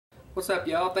What's up,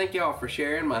 y'all? Thank y'all for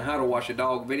sharing my how to wash a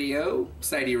dog video.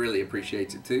 Sadie really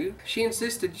appreciates it too. She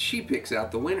insisted she picks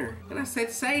out the winner. And I said,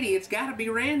 Sadie, it's gotta be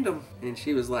random. And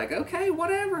she was like, okay,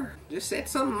 whatever. Just set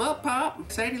something up,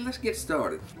 Pop. Sadie, let's get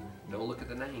started. Don't look at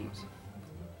the names.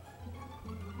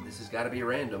 This has gotta be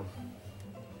random.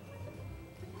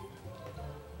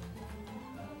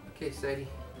 Okay, Sadie.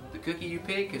 The cookie you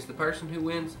pick is the person who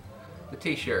wins the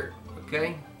t-shirt,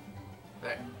 okay? All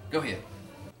right, go ahead.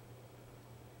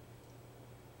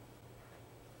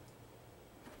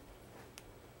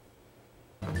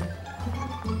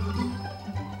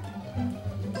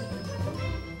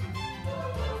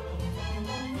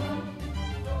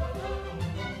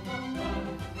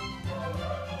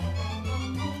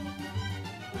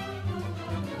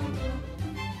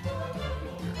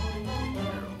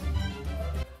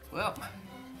 Well,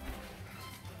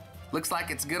 looks like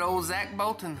it's good old Zach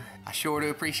Bolton. I sure do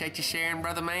appreciate you sharing,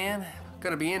 brother man.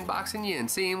 Gonna be inboxing you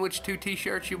and seeing which 2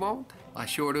 t-shirts you want. I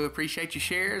sure do appreciate your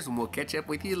shares, and we'll catch up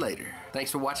with you later.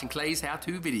 Thanks for watching Clay's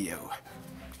how-to video.